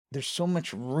there's so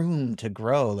much room to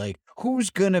grow. Like, who's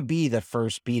going to be the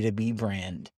first B2B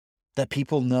brand that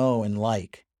people know and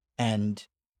like and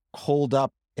hold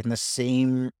up in the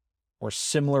same or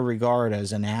similar regard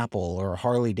as an Apple or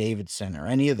Harley Davidson or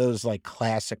any of those like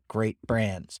classic great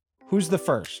brands? Who's the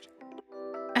first?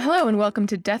 Hello, and welcome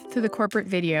to Death to the Corporate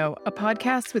Video, a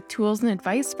podcast with tools and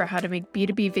advice for how to make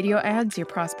B2B video ads your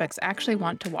prospects actually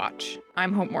want to watch.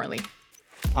 I'm Hope Morley.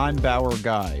 I'm Bauer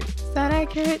Guy. Is that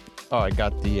accurate? Oh, I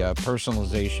got the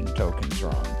personalization tokens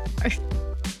wrong.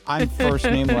 I'm first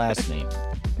name, last name.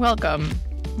 Welcome,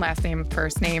 last name,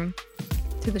 first name,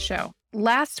 to the show.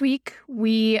 Last week,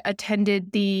 we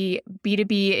attended the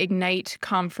B2B Ignite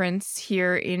conference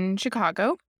here in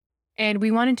Chicago, and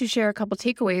we wanted to share a couple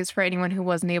takeaways for anyone who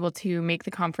wasn't able to make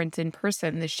the conference in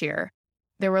person this year.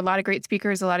 There were a lot of great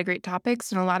speakers, a lot of great topics,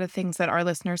 and a lot of things that our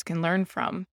listeners can learn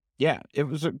from. Yeah, it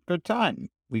was a good time.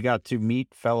 We got to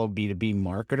meet fellow B2B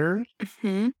marketers,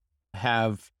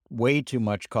 have way too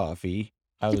much coffee.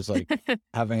 I was like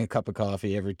having a cup of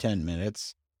coffee every 10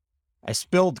 minutes. I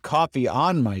spilled coffee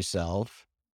on myself,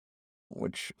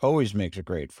 which always makes a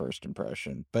great first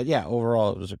impression. But yeah,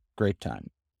 overall, it was a great time.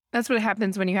 That's what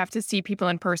happens when you have to see people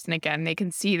in person again. They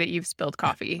can see that you've spilled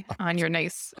coffee on your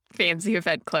nice, fancy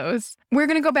event clothes. We're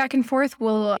going to go back and forth.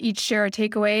 We'll each share a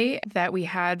takeaway that we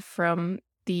had from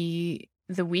the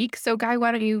week. So, Guy,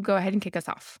 why don't you go ahead and kick us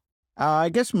off? I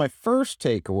guess my first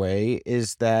takeaway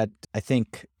is that I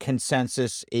think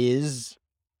consensus is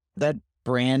that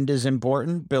brand is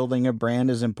important, building a brand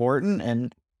is important.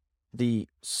 And the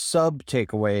sub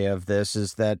takeaway of this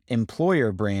is that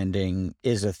employer branding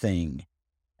is a thing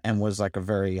and was like a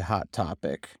very hot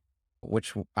topic,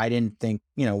 which I didn't think,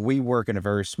 we work in a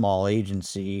very small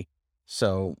agency,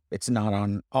 so it's not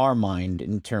on our mind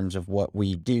in terms of what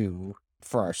we do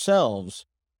for ourselves.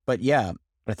 But yeah,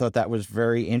 I thought that was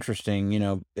very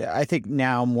interesting. I think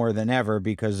now more than ever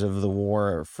because of the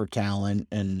war for talent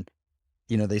and,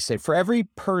 they say for every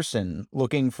person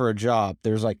looking for a job,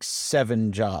 there's like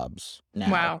 7 jobs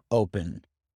now open.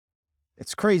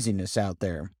 It's craziness out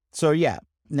there. So yeah,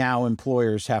 now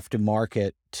employers have to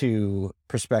market to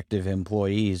prospective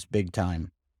employees big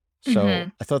time. So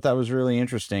I thought that was really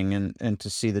interesting and to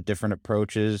see the different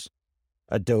approaches.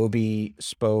 Adobe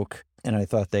spoke, and I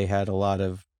thought they had a lot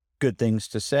of good things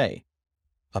to say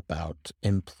about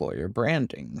employer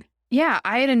branding. Yeah,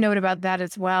 I had a note about that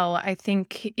as well. I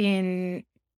think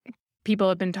people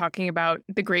have been talking about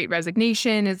the Great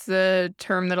Resignation is the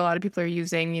term that a lot of people are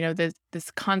using,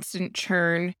 this constant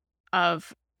churn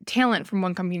of talent from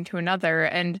one company to another.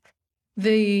 And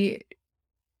the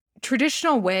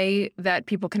traditional way that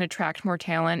people can attract more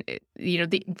talent,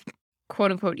 the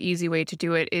quote unquote easy way to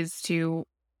do it is to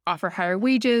offer higher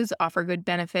wages, offer good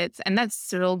benefits. And that's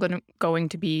still going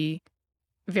to be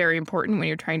very important when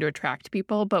you're trying to attract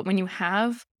people. But when you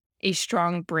have a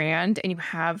strong brand and you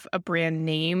have a brand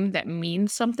name that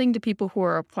means something to people who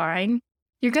are applying,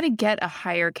 you're going to get a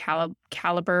higher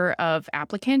caliber of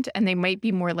applicant, and they might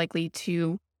be more likely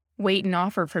to wait and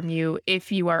offer from you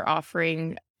if you are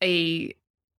offering a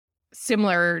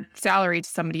similar salary to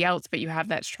somebody else, but you have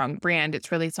that strong brand.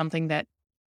 It's really something that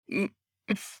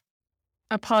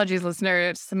apologies,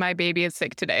 listeners. My baby is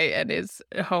sick today and is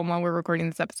home while we're recording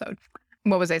this episode.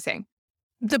 What was I saying?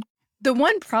 The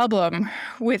one problem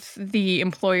with the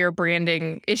employer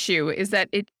branding issue is that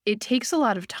it takes a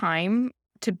lot of time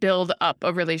to build up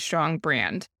a really strong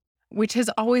brand, which has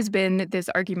always been this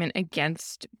argument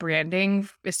against branding,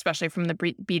 especially from the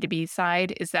B2B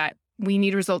side, is that we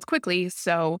need results quickly,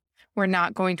 so we're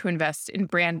not going to invest in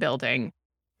brand building.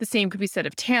 The same could be said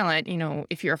of talent.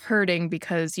 If you're hurting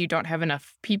because you don't have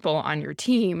enough people on your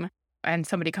team and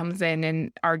somebody comes in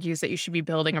and argues that you should be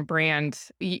building a brand,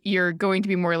 you're going to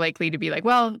be more likely to be like,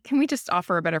 well, can we just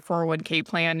offer a better 401k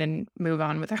plan and move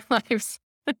on with our lives?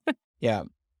 Yeah.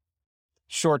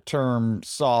 Short-term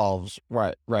solves,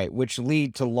 right, which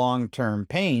lead to long-term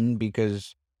pain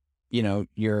because,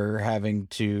 you're having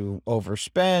to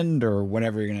overspend or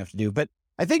whatever you're going to have to do. But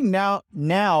I think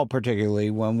now, particularly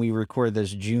when we record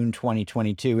this June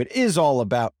 2022, it is all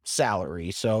about salary.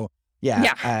 So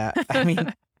yeah. I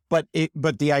mean, but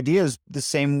the idea is the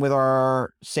same with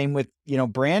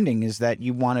branding is that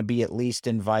you want to be at least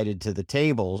invited to the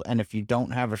table. And if you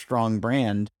don't have a strong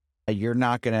brand, you're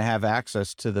not going to have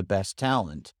access to the best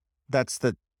talent. That's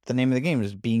the name of the game,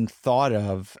 is being thought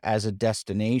of as a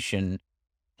destination.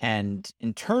 And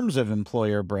in terms of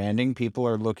employer branding, people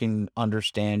are looking to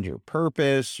understand your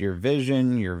purpose, your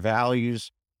vision, your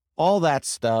values, all that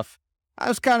stuff. I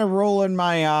was kind of rolling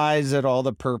my eyes at all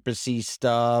the purposey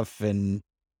stuff, and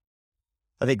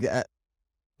I think that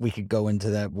we could go into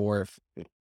that more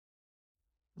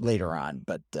later on.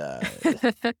 But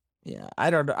yeah, I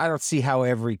don't see how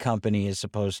every company is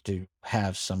supposed to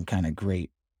have some kind of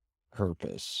great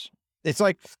purpose. It's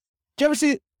like, did you ever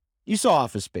see? You saw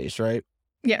Office Space, right?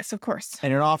 Yes, of course.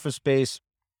 And in Office Space,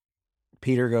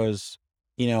 Peter goes,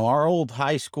 our old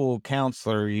high school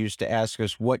counselor used to ask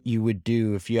us what you would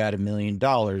do if you had $1 million.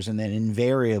 And then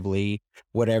invariably,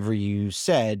 whatever you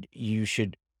said, you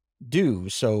should do.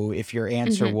 So if your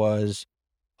answer Mhm. was,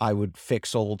 I would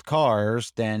fix old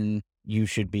cars, then you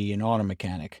should be an auto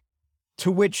mechanic.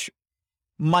 To which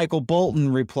Michael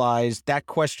Bolton replies, that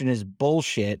question is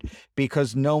bullshit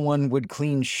because no one would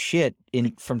clean shit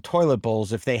from toilet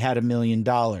bowls if they had $1 million.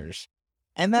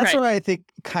 And that's Right. what I think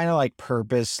kind of like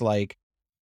purpose, like,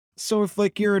 so if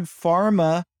like you're in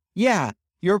pharma, yeah,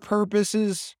 your purpose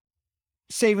is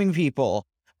saving people.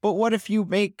 But what if you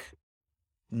make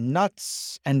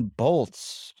nuts and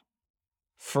bolts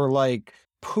for like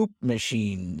poop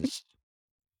machines?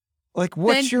 Like,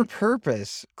 what's your Then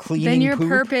purpose? then Cleaning your poop?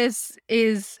 purpose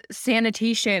is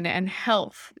sanitation and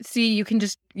health. See,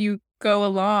 you go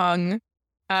along,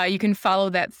 you can follow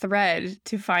that thread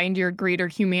to find your greater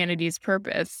humanity's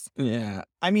purpose. Yeah.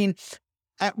 I mean,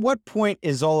 at what point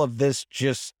is all of this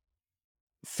just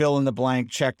fill in the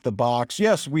blank, check the box?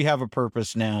 Yes, we have a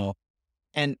purpose now.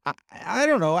 And I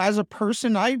don't know, as a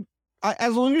person, I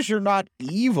as long as you're not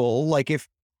evil, like if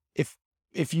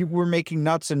if you were making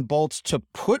nuts and bolts to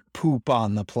put poop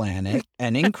on the planet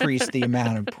and increase the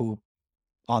amount of poop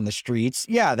on the streets,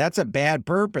 yeah, that's a bad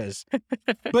purpose.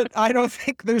 But I don't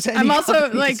think there's any I'm also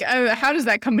companies. like, how does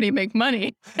that company make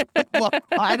money? Well,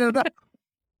 I don't know.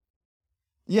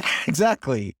 Yeah,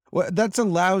 exactly. Well, that's a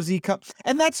lousy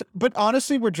and but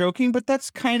honestly, we're joking, but that's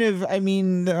kind of, I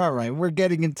mean, all right, we're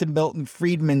getting into Milton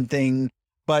Friedman thing,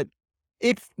 but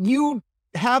if you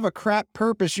have a crap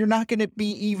purpose, you're not going to be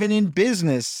even in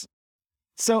business.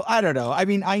 So I don't know. I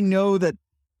mean, I know that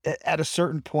at a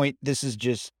certain point, this is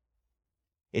just,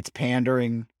 it's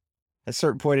pandering. At a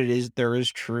certain point, there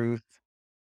is truth.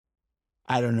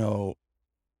 I don't know.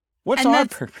 What's And our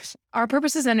that's purpose? our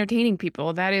purpose is entertaining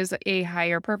people. That is a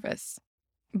higher purpose.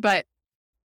 But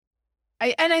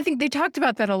I think they talked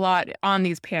about that a lot on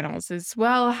these panels is,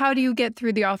 well, how do you get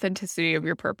through the authenticity of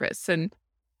your purpose? And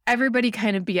everybody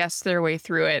kind of BS their way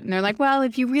through it. And they're like, well,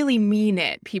 if you really mean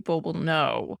it, people will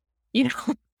know, you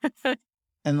know?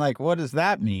 And like, what does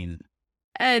that mean?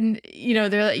 And,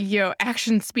 they're like,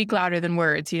 actions speak louder than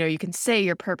words. You can say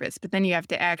your purpose, but then you have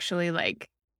to actually like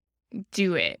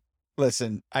do it.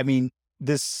 Listen, I mean,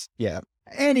 yeah.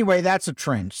 Anyway, that's a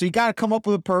trend. So you got to come up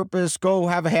with a purpose, go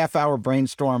have a half-hour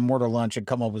brainstorm, order lunch, and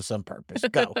come up with some purpose.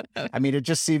 Go. I mean, it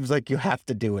just seems like you have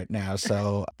to do it now.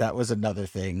 So that was another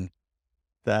thing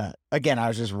that, again, I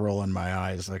was just rolling my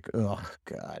eyes like, oh,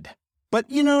 God. But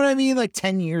you know what I mean? Like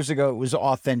 10 years ago, it was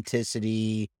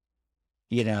authenticity.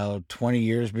 20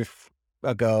 years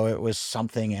ago, it was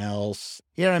something else.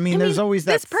 You know what I mean? There's always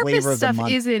that this purpose flavor of the stuff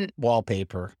month isn't,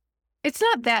 wallpaper. it's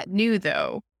not that new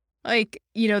though. Like,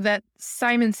 that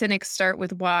Simon Sinek Start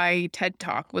With Why TED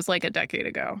Talk was like a decade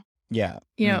ago. Yeah.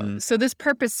 So this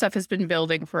purpose stuff has been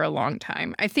building for a long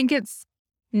time. I think it's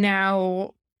a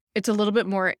little bit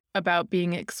more about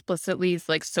being explicitly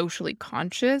like socially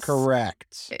conscious.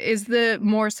 Correct. Is the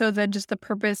more so than just the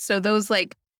purpose. So those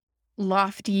like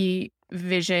lofty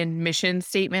vision mission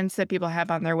statements that people have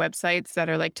on their websites that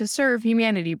are like to serve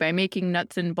humanity by making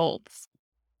nuts and bolts.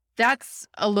 That's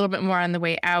a little bit more on the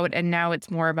way out. And now it's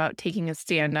more about taking a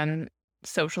stand on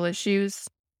social issues.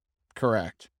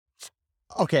 Correct.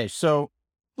 Okay, so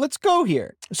let's go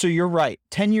here. So you're right.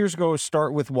 10 years ago,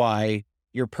 Start With Why,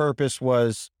 your purpose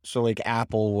was, so like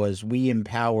Apple was, we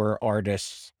empower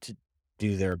artists to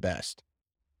do their best.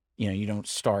 You don't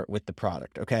start with the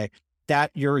product, okay?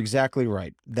 That, you're exactly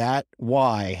right. That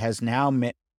why has now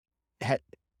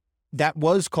that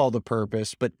was called a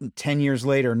purpose, but 10 years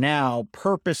later now,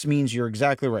 purpose means, you're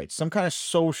exactly right, some kind of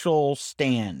social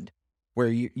stand where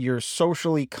you're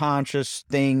socially conscious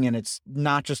thing, and it's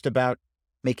not just about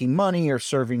making money or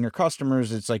serving your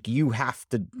customers. It's like you have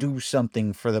to do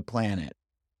something for the planet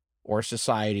or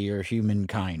society or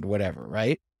humankind, whatever,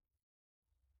 right?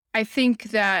 I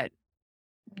think that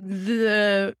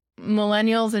the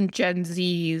millennials and Gen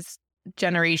Z's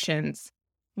generations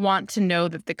want to know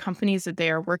that the companies that they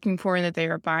are working for and that they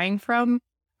are buying from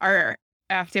are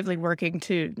actively working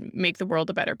to make the world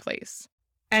a better place.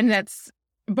 And that's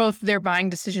both their buying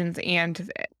decisions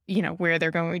and, where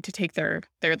they're going to take their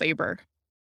labor.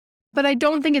 But I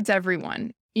don't think it's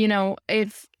everyone.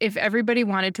 If everybody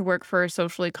wanted to work for a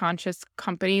socially conscious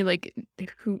company, like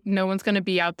no one's going to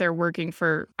be out there working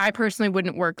for, I personally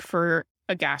wouldn't work for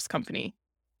a gas company.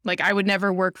 Like I would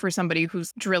never work for somebody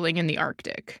who's drilling in the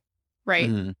Arctic,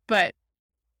 right? But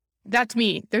that's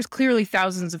me. There's clearly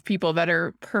thousands of people that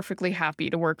are perfectly happy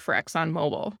to work for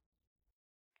ExxonMobil.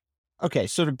 Okay,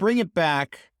 so to bring it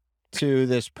back to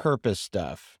this purpose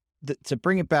stuff, to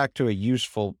bring it back to a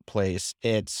useful place,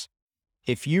 it's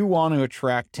if you want to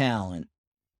attract talent,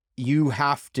 you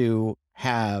have to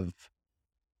have,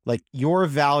 like, your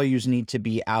values need to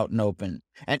be out and open.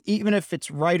 And even if it's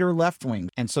right or left wing,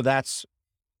 and so that's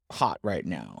hot right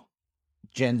now.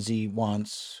 Gen Z and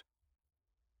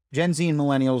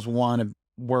millennials want to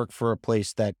work for a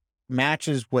place that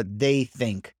matches what they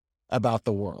think about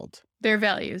the world. Their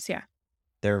values, yeah.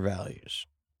 Their values.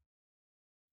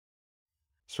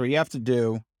 So what you have to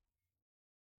do,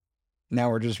 now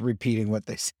we're just repeating what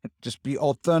they said, just be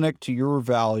authentic to your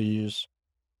values,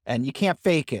 and you can't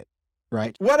fake it,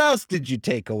 right? What else did you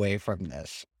take away from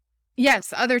this?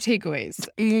 Yes, other takeaways.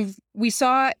 We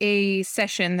saw a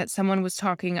session that someone was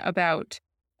talking about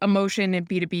emotion and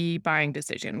B2B buying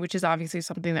decision, which is obviously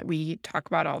something that we talk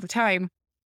about all the time.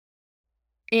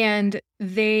 And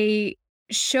they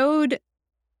showed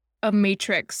a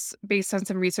matrix based on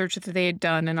some research that they had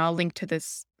done, and I'll link to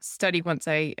this study once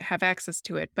I have access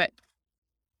to it. But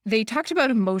they talked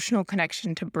about emotional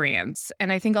connection to brands.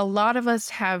 And I think a lot of us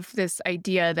have this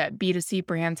idea that B2C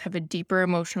brands have a deeper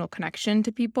emotional connection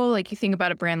to people. Like you think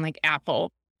about a brand like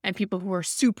Apple and people who are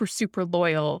super, super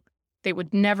loyal. They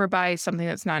would never buy something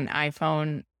that's not an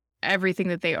iPhone. Everything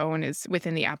that they own is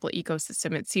within the Apple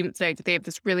ecosystem. It seems like they have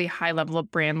this really high level of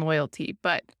brand loyalty.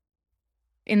 But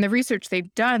in the research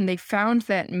they've done, they found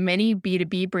that many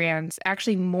B2B brands,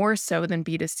 actually more so than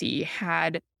B2C,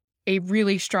 had a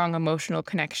really strong emotional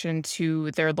connection to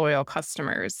their loyal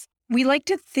customers. We like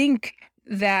to think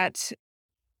that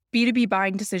B2B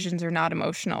buying decisions are not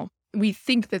emotional. We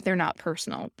think that they're not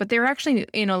personal, but they're actually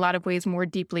in a lot of ways more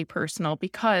deeply personal,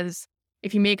 because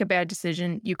if you make a bad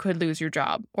decision, you could lose your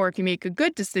job. Or if you make a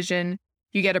good decision,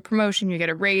 you get a promotion, you get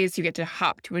a raise, you get to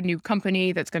hop to a new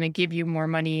company that's going to give you more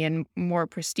money and more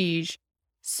prestige.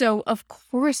 So of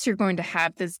course you're going to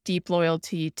have this deep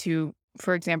loyalty to,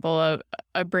 for example,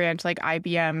 a brand like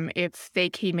IBM. If they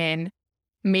came in,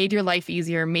 made your life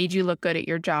easier, made you look good at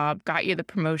your job, got you the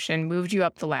promotion, moved you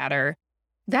up the ladder,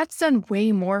 that's done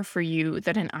way more for you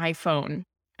than an iPhone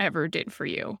ever did for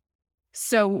you.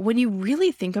 So when you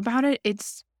really think about it,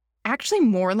 it's actually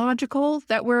more logical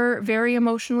that we're very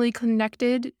emotionally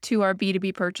connected to our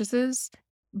B2B purchases.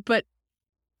 But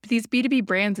these B2B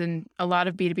brands and a lot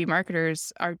of B2B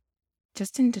marketers are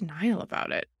just in denial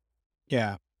about it.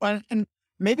 Yeah. And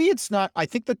maybe it's not, I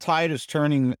think the tide is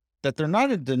turning that they're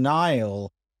not in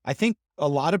denial. I think a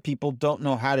lot of people don't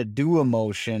know how to do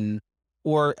emotion,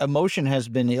 or emotion has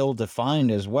been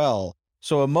ill-defined as well.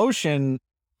 So emotion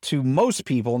to most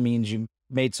people means you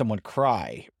made someone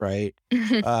cry, right?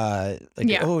 Yeah.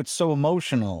 Oh, it's so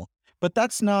emotional. But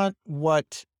that's not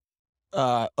what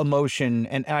emotion,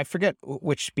 and I forget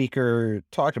which speaker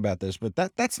talked about this, but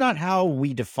that's not how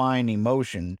we define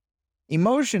emotion.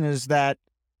 Emotion is that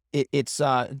it's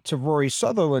to Rory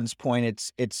Sutherland's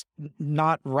point, it's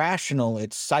not rational,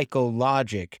 it's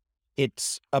psychologic.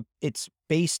 It's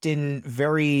based in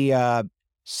very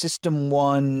system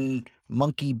one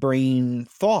monkey brain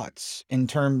thoughts, in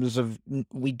terms of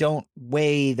we don't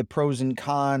weigh the pros and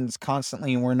cons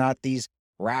constantly, and we're not these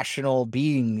rational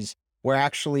beings. We're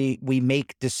actually, we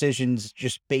make decisions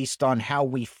just based on how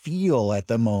we feel at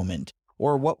the moment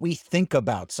or what we think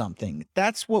about something.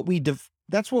 That's what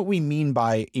we mean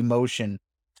by emotion.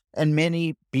 And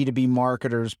many B2B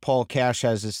marketers, Paul Cash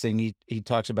has this thing, he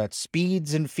talks about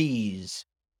speeds and fees.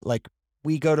 Like,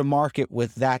 we go to market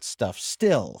with that stuff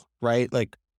still, right?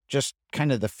 Like, just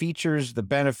kind of the features, the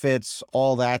benefits,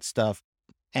 all that stuff.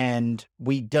 And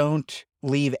we don't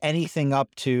leave anything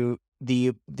up to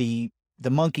the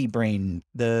monkey brain,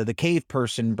 the cave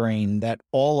person brain that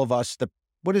all of us,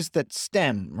 what is that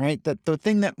stem, right? The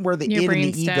thing that where the Your id and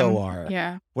brain the ego stem. are,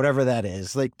 Yeah. whatever that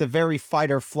is, like the very fight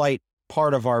or flight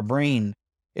part of our brain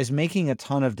is making a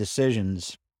ton of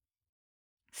decisions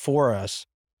for us.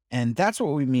 And that's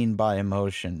what we mean by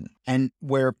emotion. And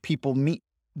where people meet,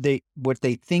 what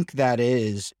they think that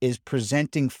is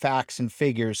presenting facts and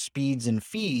figures, speeds and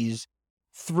fees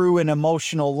through an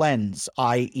emotional lens,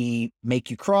 i.e. make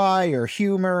you cry or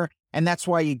humor. And that's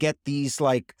why you get these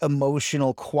like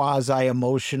emotional,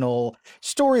 quasi-emotional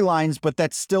storylines, but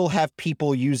that still have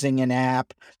people using an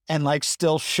app and like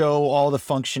still show all the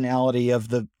functionality of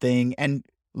the thing. And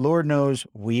Lord knows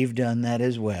we've done that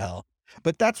as well.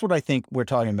 But that's what I think we're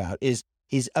talking about is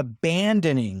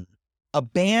abandoning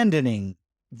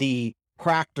the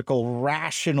practical,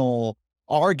 rational,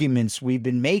 arguments we've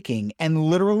been making and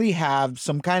literally have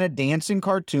some kind of dancing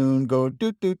cartoon go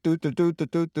do do do do do do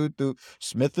do do do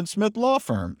Smith and Smith Law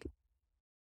Firm.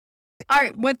 All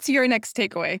right, what's your next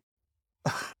takeaway?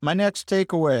 My next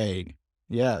takeaway.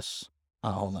 Yes.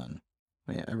 Hold on.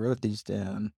 Wait, I wrote these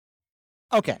down.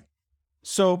 Okay.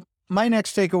 So my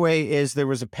next takeaway is there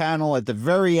was a panel at the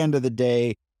very end of the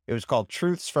day. It was called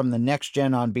Truths from the Next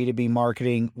Gen on B2B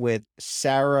Marketing with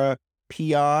Sarah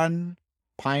Pion,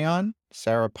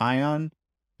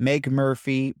 Meg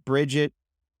Murphy, Bridget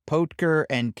Potker,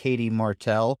 and Katie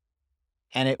Martell.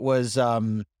 And it was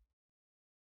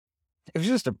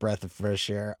just a breath of fresh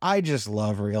air. I just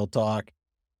love real talk.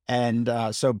 And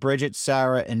so Bridget,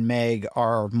 Sarah, and Meg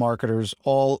are marketers,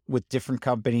 all with different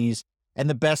companies. And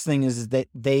the best thing is that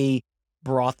they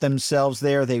brought themselves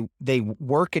there. They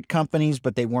work at companies,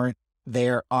 but they weren't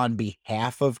there on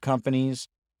behalf of companies,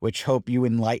 which hope you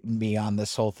enlighten me on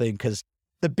this whole thing. Because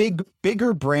the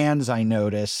bigger brands, I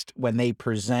noticed when they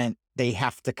present, they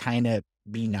have to kind of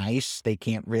be nice. They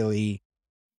can't really,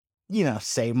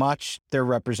 say much. They're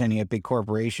representing a big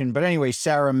corporation. But anyway,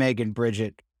 Sarah, Meg, and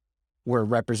Bridget were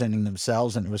representing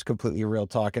themselves, and it was completely real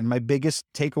talk. And my biggest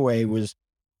takeaway was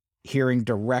hearing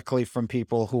directly from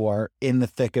people who are in the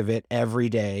thick of it every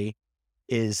day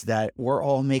is that we're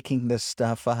all making this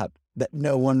stuff up that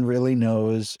no one really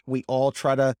knows. We all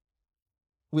try to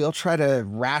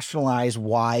rationalize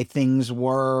why things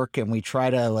work, and we try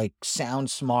to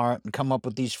sound smart and come up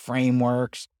with these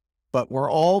frameworks, but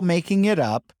we're all making it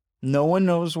up. No one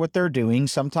knows what they're doing.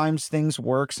 Sometimes things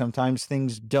work, sometimes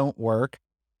things don't work.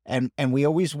 And we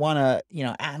always want to,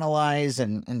 analyze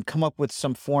and come up with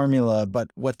some formula. But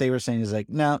what they were saying is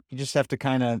no, you just have to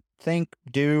kind of think,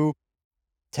 do,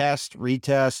 test,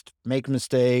 retest, make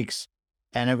mistakes.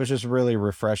 And it was just really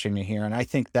refreshing to hear. And I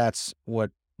think that's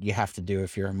what you have to do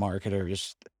if you're a marketer.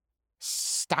 Just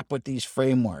stop with these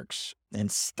frameworks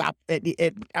and stop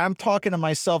it. I'm talking to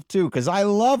myself too, because I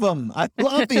love them. I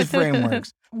love these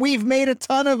frameworks. We've made a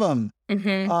ton of them.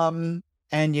 Mm-hmm.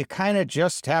 And you kind of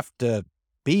just have to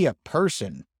be a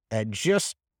person and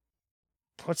just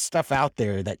put stuff out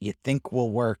there that you think will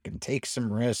work and take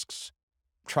some risks.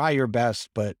 Try your best,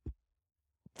 but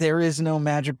there is no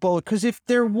magic bullet, because if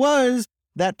there was,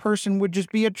 that person would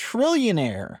just be a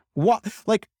trillionaire. What,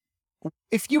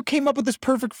 if you came up with this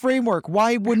perfect framework,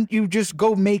 why wouldn't you just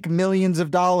go make millions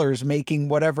of dollars making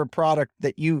whatever product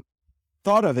that you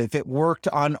thought of if it worked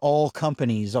on all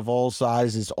companies of all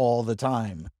sizes all the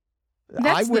time?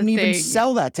 I wouldn't even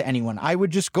sell that to anyone. I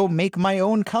would just go make my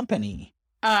own company.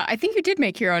 I think you did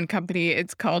make your own company.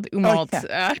 It's called Umalt.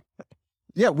 Oh,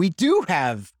 yeah. We do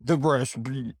have the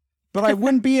recipe, but I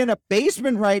wouldn't be in a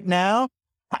basement right now.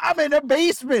 I'm in a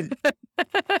basement.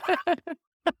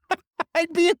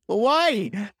 I'd be in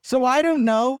Hawaii. So I don't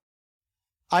know.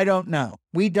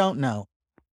 We don't know.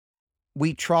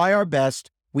 We try our best.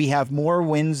 We have more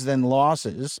wins than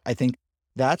losses. I think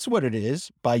that's what it is.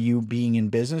 By you being in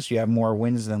business, you have more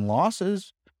wins than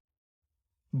losses.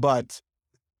 But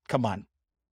come on,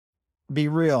 be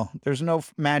real. There's no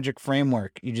magic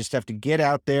framework. You just have to get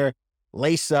out there,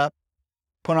 lace up,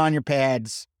 put on your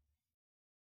pads,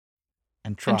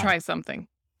 and try. And try something.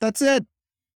 That's it.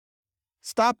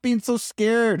 Stop being so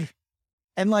scared.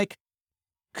 And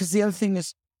because the other thing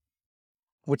is,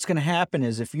 what's going to happen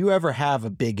is if you ever have a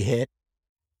big hit,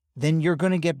 then you're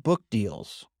going to get book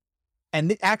deals.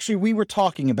 And actually, we were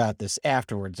talking about this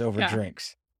afterwards over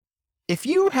drinks. If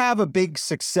you have a big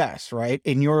success, right,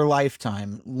 in your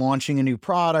lifetime, launching a new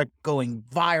product, going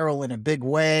viral in a big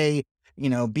way,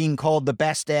 being called the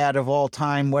best ad of all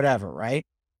time, whatever, right?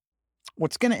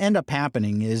 What's going to end up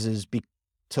happening is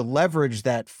to leverage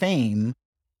that fame,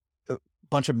 a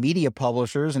bunch of media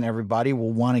publishers and everybody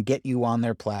will want to get you on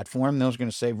their platform. They're going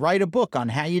to say, write a book on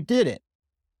how you did it.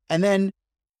 And then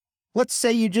let's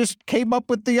say you just came up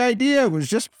with the idea. It was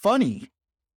just funny.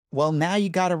 Well, now you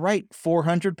got to write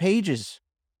 400 pages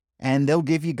and they'll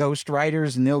give you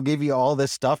ghostwriters and they'll give you all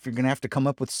this stuff. You're going to have to come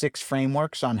up with 6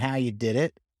 frameworks on how you did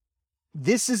it.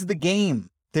 This is the game.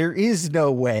 There is no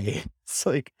way. It's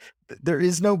there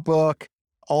is no book.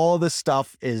 All the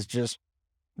stuff is just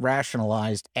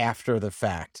rationalized after the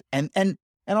fact. And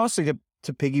also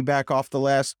to piggyback off the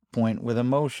last point with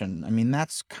emotion. I mean,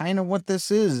 that's kind of what this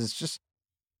is. It's just,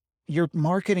 you're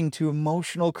marketing to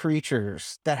emotional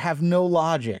creatures that have no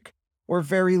logic or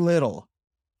very little.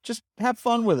 Just have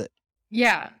fun with it.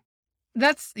 Yeah.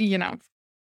 That's,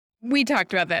 we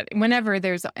talked about that. Whenever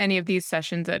there's any of these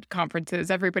sessions at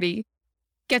conferences, everybody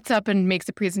gets up and makes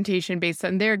a presentation based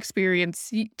on their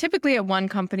experience, typically at one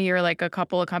company or a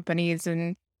couple of companies,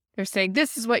 and they're saying,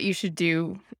 this is what you should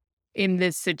do in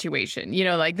this situation.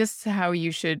 This is how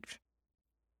you should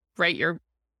write your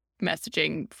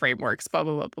messaging frameworks, blah,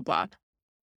 blah, blah, blah, blah.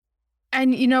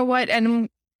 And you know what? And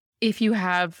if you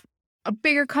have a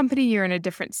bigger company, you're in a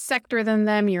different sector than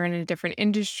them, you're in a different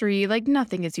industry, like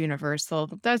nothing is universal.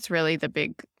 That's really the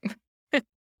big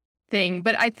thing.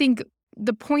 But I think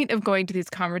the point of going to these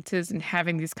conferences and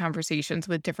having these conversations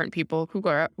with different people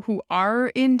who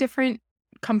are in different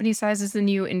company sizes than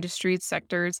you, industries,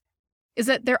 sectors, is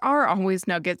that there are always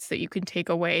nuggets that you can take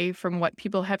away from what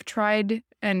people have tried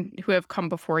and who have come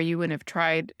before you and have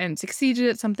tried and succeeded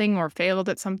at something or failed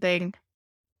at something.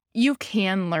 You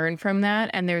can learn from that,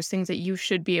 and there's things that you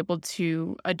should be able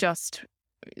to adjust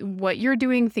what you're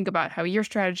doing, think about how your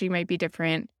strategy might be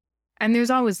different, and there's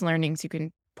always learnings you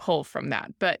can pull from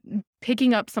that. But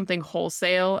picking up something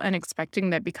wholesale and expecting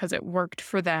that because it worked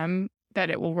for them, that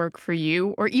it will work for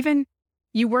you, or even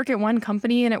you work at one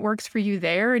company and it works for you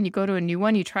there, and you go to a new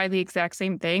one, you try the exact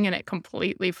same thing and it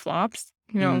completely flops,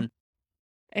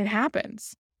 it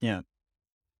happens. Yeah.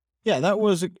 Yeah, that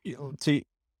was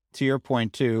to your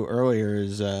point too earlier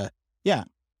is a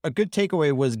good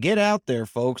takeaway was get out there,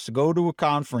 folks. Go to a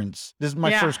conference. This is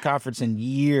my first conference in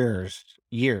years.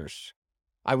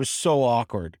 I was so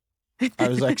awkward. I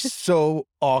was like so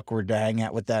awkward to hang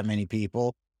out with that many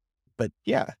people. But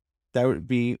yeah, that would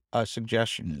be a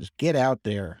suggestion is get out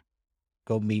there,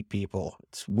 go meet people.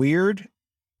 It's weird,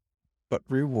 but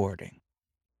rewarding.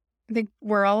 I think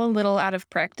we're all a little out of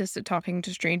practice at talking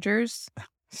to strangers.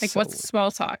 Like, what's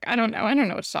small talk? I don't know. I don't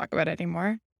know what to talk about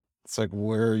anymore. It's like,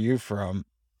 where are you from?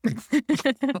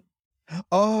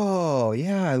 Oh,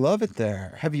 yeah, I love it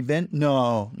there. Have you been?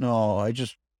 No, I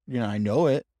just, I know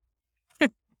it.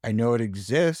 I know it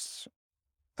exists.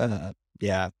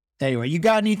 Yeah. Anyway, you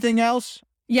got anything else?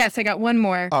 Yes, I got one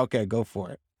more. Okay, go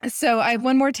for it. So I have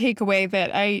one more takeaway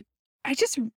that I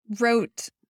just wrote.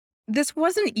 This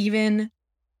wasn't even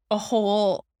a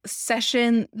whole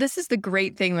session. This is the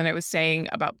great thing that I was saying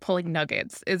about pulling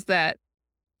nuggets is that,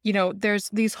 there's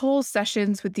these whole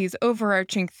sessions with these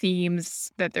overarching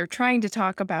themes that they're trying to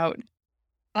talk about.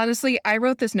 Honestly, I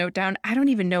wrote this note down. I don't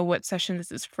even know what session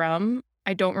this is from.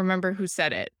 I don't remember who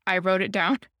said it. I wrote it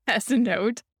down as a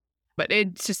note, but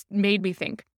it just made me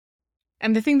think.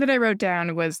 And the thing that I wrote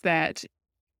down was that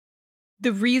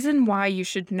the reason why you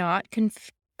should not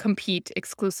compete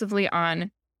exclusively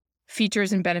on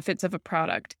features and benefits of a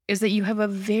product is that you have a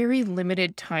very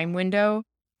limited time window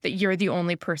that you're the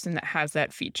only person that has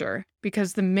that feature.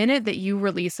 Because the minute that you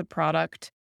release a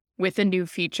product with a new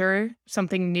feature,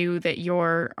 something new that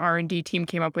your R&D team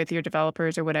came up with, your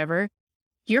developers or whatever,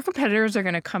 your competitors are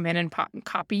going to come in and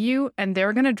copy you, and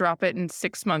they're going to drop it in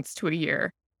 6 months to a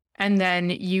year. And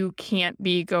then you can't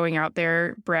be going out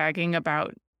there bragging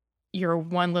about your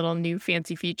one little new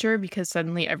fancy feature because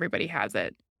suddenly everybody has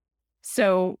it.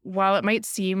 So while it might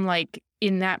seem like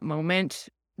in that moment,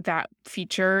 that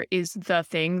feature is the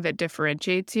thing that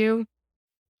differentiates you,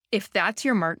 if that's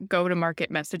your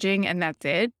go-to-market messaging and that's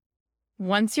it,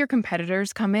 once your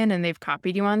competitors come in and they've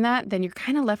copied you on that, then you're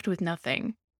kind of left with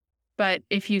nothing. But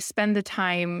if you spend the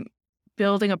time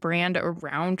building a brand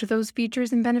around those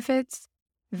features and benefits,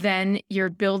 then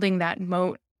you're building that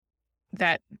moat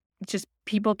that just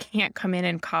people can't come in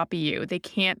and copy you. They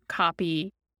can't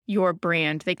copy your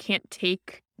brand. They can't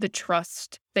take the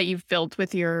trust that you've built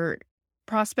with your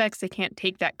prospects. They can't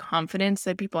take that confidence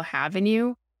that people have in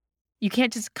you. You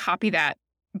can't just copy that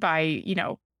by,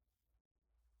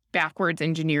 backwards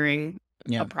engineering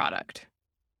a product.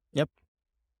 Yep.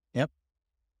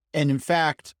 And in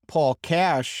fact, Paul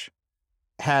Cash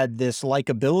had this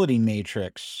likability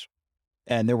matrix,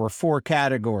 and there were 4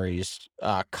 categories: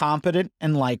 competent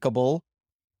and likable,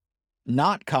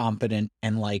 not competent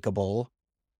and likable,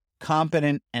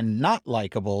 competent and not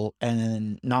likable, and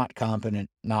then not competent,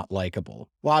 not likable.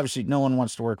 Well, obviously, no one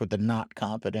wants to work with the not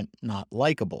competent, not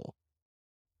likable.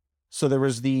 So there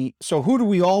was so who do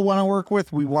we all want to work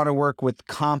with? We want to work with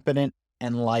competent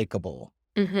and likable.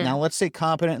 Mm-hmm. Now, let's say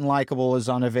competent and likable is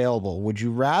unavailable. Would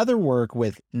you rather work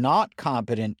with not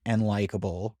competent and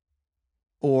likable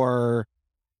or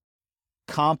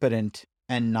competent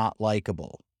and not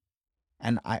likable?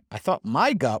 And I thought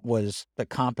my gut was the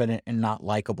competent and not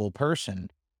likable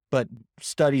person. But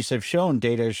studies have shown,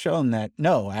 data has shown that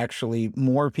no, actually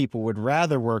more people would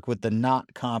rather work with the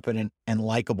not competent and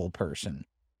likable person.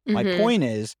 Mm-hmm. My point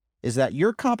is that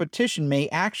your competition may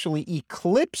actually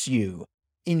eclipse you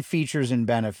in features and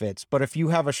benefits. But if you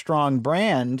have a strong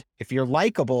brand, if you're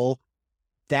likable,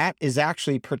 that is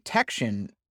actually protection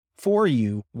for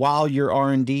you while your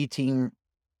R&D team,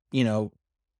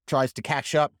 tries to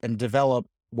catch up and develop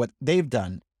what they've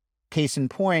done. Case in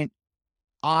point,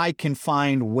 I can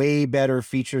find way better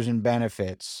features and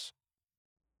benefits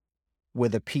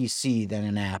with a PC than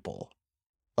an Apple.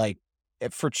 Like,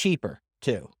 for cheaper,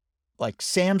 too. Like,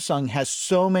 Samsung has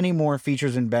so many more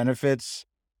features and benefits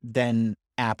than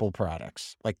Apple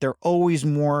products. Like, they're always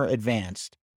more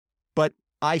advanced. But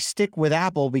I stick with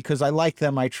Apple because I like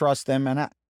them, I trust them,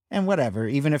 and whatever.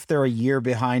 Even if they're a year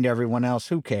behind everyone else,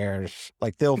 who cares?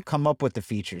 Like, they'll come up with the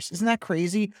features. Isn't that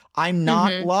crazy? I'm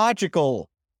not logical.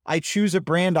 I choose a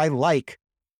brand I like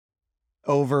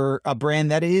over a brand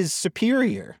that is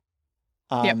superior.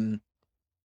 Yep.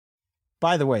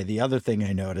 By the way, the other thing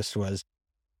I noticed was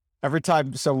every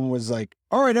time someone was like,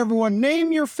 all right, everyone,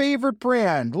 name your favorite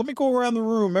brand. Let me go around the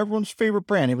room. Everyone's favorite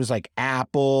brand. It was like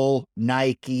Apple,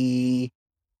 Nike,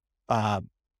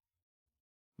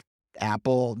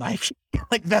 Apple, Nike.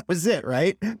 Like, that was it,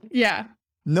 right? Yeah.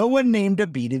 No one named a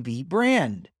B2B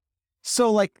brand.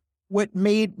 So, like, what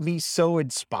made me so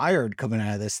inspired coming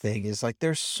out of this thing is like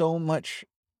there's so much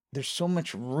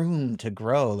room to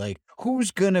grow. Like, who's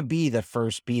gonna be the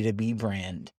first B2B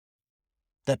brand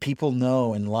that people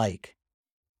know and like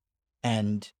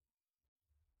and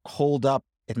hold up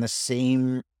in the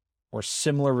same or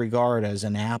similar regard as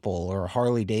an Apple or a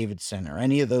Harley Davidson or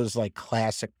any of those like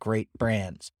classic great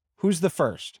brands? Who's the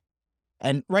first?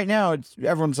 And right now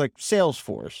everyone's like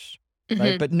Salesforce.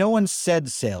 Right. But no one said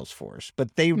Salesforce,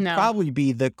 but they would probably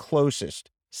be the closest.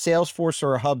 Salesforce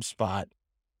or HubSpot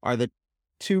are the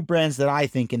two brands that I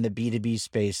think in the B2B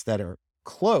space that are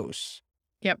close.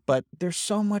 Yep. But there's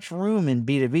so much room in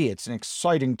B2B. It's an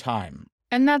exciting time.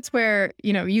 And that's where,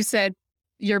 you said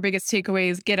your biggest takeaway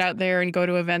is get out there and go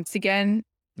to events again.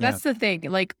 That's the thing.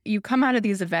 Like, you come out of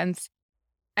these events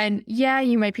and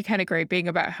you might be kind of griping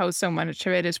about how so much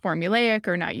of it is formulaic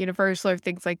or not universal or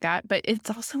things like that, but it's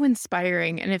also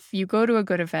inspiring. And if you go to a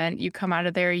good event, you come out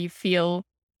of there, you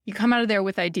come out of there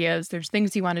with ideas. There's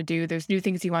things you want to do. There's new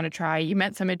things you want to try. You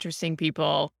met some interesting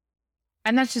people.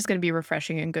 And that's just going to be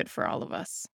refreshing and good for all of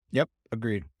us. Yep.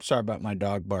 Agreed. Sorry about my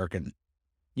dog barking.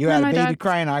 You had a baby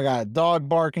crying. I got a dog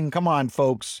barking. Come on,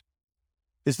 folks.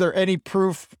 Is there any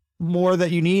proof more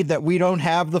that you need that we don't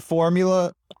have the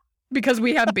formula? Because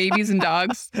we have babies and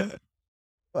dogs.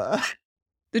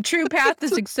 The true path to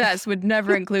success would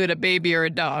never include a baby or a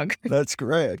dog. That's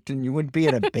correct. And you wouldn't be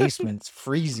in a basement. It's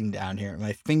freezing down here.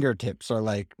 My fingertips are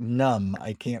like numb.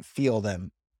 I can't feel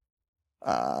them.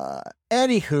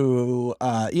 Anywho,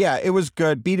 it was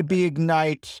good. B2B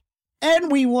Ignite. And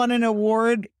we won an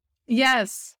award.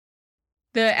 Yes.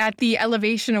 At the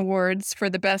Elevation Awards for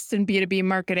the best in B2B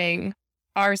marketing,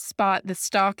 our spot, The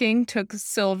Stalking, took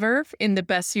silver in the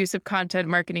best use of content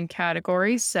marketing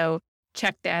category. So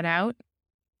check that out.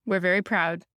 We're very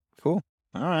proud. Cool.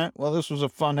 All right. Well, this was a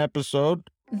fun episode.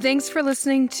 Thanks for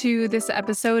listening to this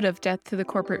episode of Death to the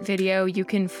Corporate Video. You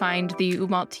can find the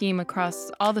Umalt team across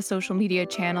all the social media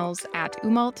channels at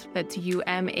Umalt. That's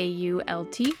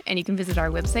UMAULT. And you can visit our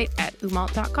website at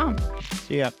umalt.com.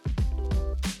 Yeah.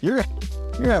 You're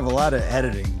going to have a lot of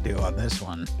editing to do on this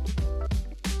one.